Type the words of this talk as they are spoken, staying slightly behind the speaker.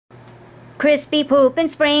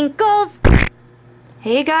KrispyPoopinSprinklez.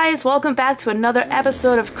 Hey guys, welcome back to another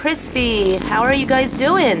episode of Crispy. How are you guys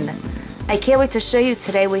doing? I can't wait to show you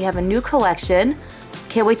today. We have a new collection.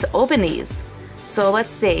 Can't wait to open these. So let's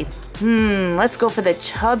see. Let's go for the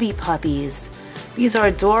chubby puppies. These are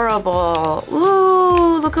adorable.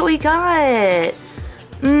 Ooh, look what we got.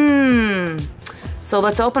 So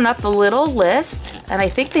let's open up the little list. And I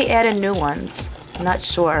think they added new ones. I'm not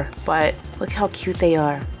sure, but look how cute they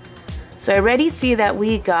are. So I already see that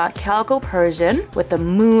we got Calico Persian with the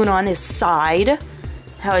moon on his side.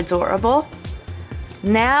 How adorable.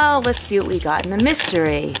 Now let's see what we got in the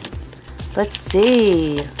mystery. Let's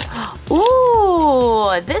see.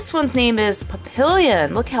 Ooh, this one's name is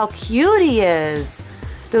Papillion. Look how cute he is.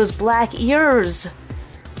 Those black ears.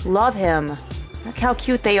 Love him. Look how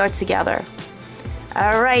cute they are together.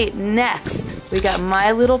 All right, next we got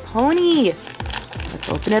My Little Pony. Let's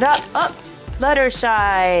open it up. Oh,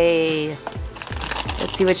 Fluttershy.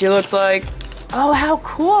 Let's see what she looks like. Oh, how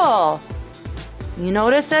cool. You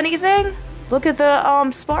notice anything? Look at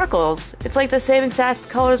the sparkles. It's like the same exact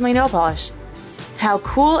color as my nail polish. How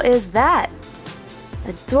cool is that?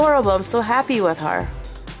 Adorable. I'm so happy with her.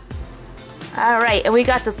 Alright, and we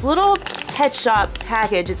got this little pet shop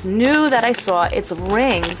package. It's new that I saw. It's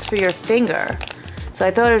rings for your finger. So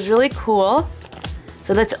I thought it was really cool.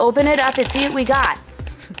 So let's open it up and see what we got.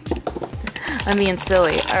 I'm being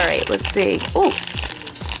silly. Alright, let's see. Ooh.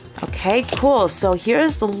 Okay, cool. So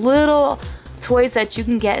here's the little toys that you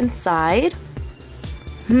can get inside.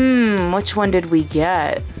 Which one did we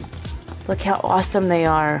get? Look how awesome they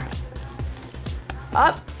are.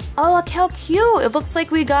 Oh, look how cute. It looks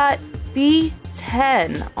like we got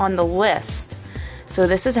B10 on the list. So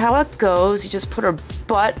this is how it goes. You just put her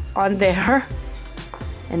butt on there.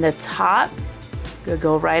 And the top, gonna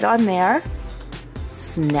go right on there.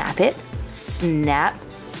 Snap it. Snap.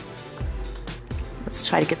 Let's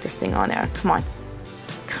try to get this thing on there. Come on.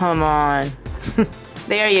 Come on.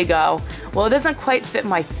 There you go. Well, it doesn't quite fit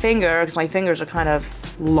my finger because my fingers are kind of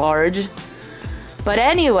large. But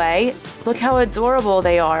anyway, look how adorable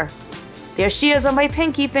they are. There she is on my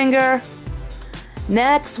pinky finger.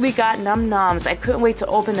 Next, we got Num Noms. I couldn't wait to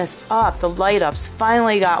open this up. The light ups.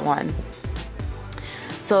 Finally got one.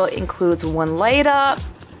 So it includes one light up.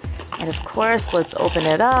 And of course, let's open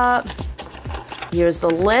it up. Here's the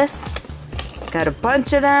list. Got a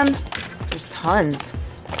bunch of them. There's tons.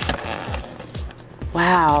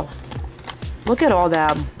 Wow. Look at all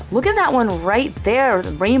them. Look at that one right there,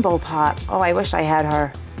 the Rainbow Pop. Oh, I wish I had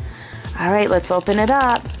her. All right, let's open it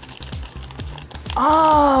up.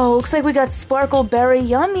 Oh, looks like we got Sparkle Berry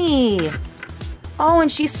Yummy. Oh,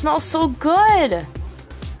 and she smells so good.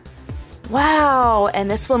 Wow,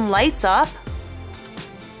 and this one lights up.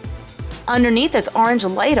 Underneath this orange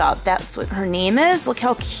light up. That's what her name is. Look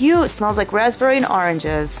how cute. It smells like raspberry and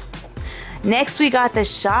oranges. Next, we got the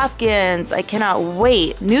Shopkins. I cannot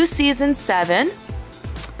wait. New season 7.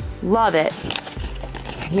 Love it.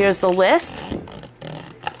 Here's the list.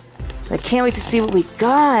 I can't wait to see what we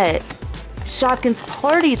got. Shopkins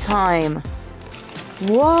party time.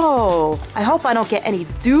 Whoa. I hope I don't get any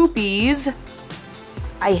dupies.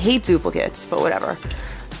 I hate duplicates, but whatever.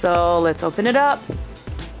 So let's open it up.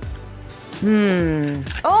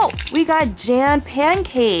 Oh, we got Jan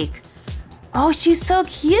Pancake. Oh, she's so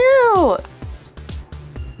cute.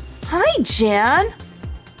 Hi, Jan.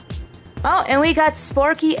 Oh, and we got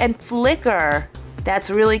Sparky and Flicker. That's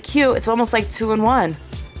really cute. It's almost like 2 in 1.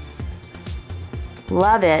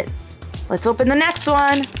 Love it. Let's open the next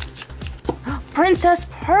one. Princess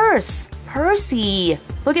Purse. Percy.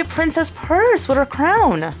 Look at Princess Purse with her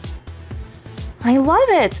crown. I love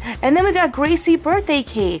it. And then we got Gracie Birthday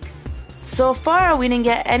Cake. So far, we didn't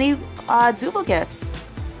get any duplicates.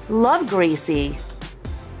 Love Gracie.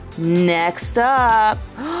 Next up,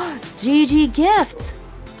 Gigi Gift.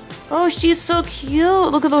 Oh, she's so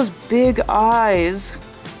cute. Look at those big eyes.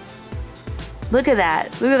 Look at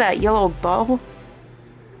that. Look at that yellow bow.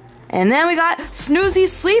 And then we got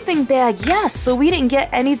Snoozy's sleeping bag. Yes, so we didn't get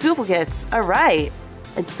any duplicates. All right.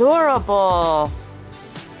 Adorable.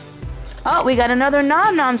 Oh, we got another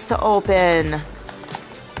Nom Noms to open.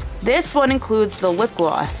 This one includes the lip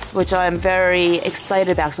gloss, which I'm very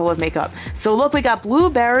excited about because I love makeup. So look, we got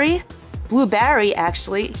Blueberry. Blueberry,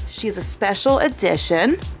 actually. She's a special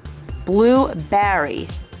edition. Blueberry.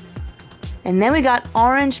 And then we got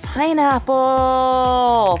Orange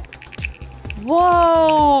Pineapple.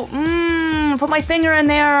 Whoa. Put my finger in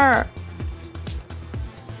there.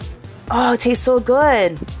 Oh, it tastes so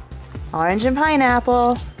good. Orange and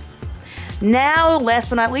pineapple. Now, last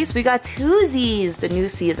but not least, we got Twozies, the new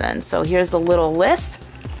season. So here's the little list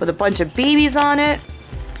with a bunch of babies on it.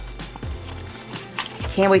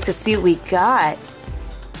 Can't wait to see what we got.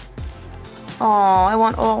 Oh, I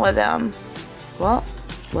want all of them. Well,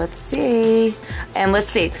 let's see. And let's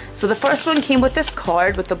see. So the first one came with this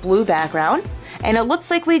card with the blue background. And it looks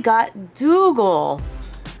like we got Dougal.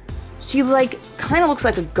 She kind of looks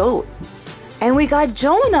like a goat. And we got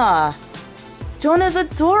Jonah. Jonah's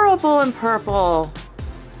adorable in purple.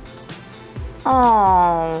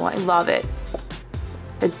 Oh, I love it.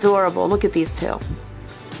 Adorable. Look at these two.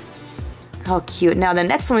 How cute. Now the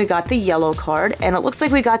next one we got the yellow card. And it looks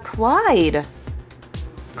like we got Clyde.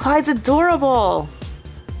 Clyde's adorable.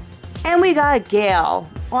 And we got Gail.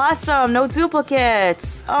 Awesome. No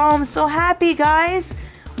duplicates. Oh, I'm so happy, guys.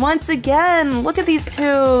 Once again, look at these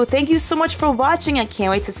two. Thank you so much for watching. I can't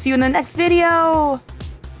wait to see you in the next video.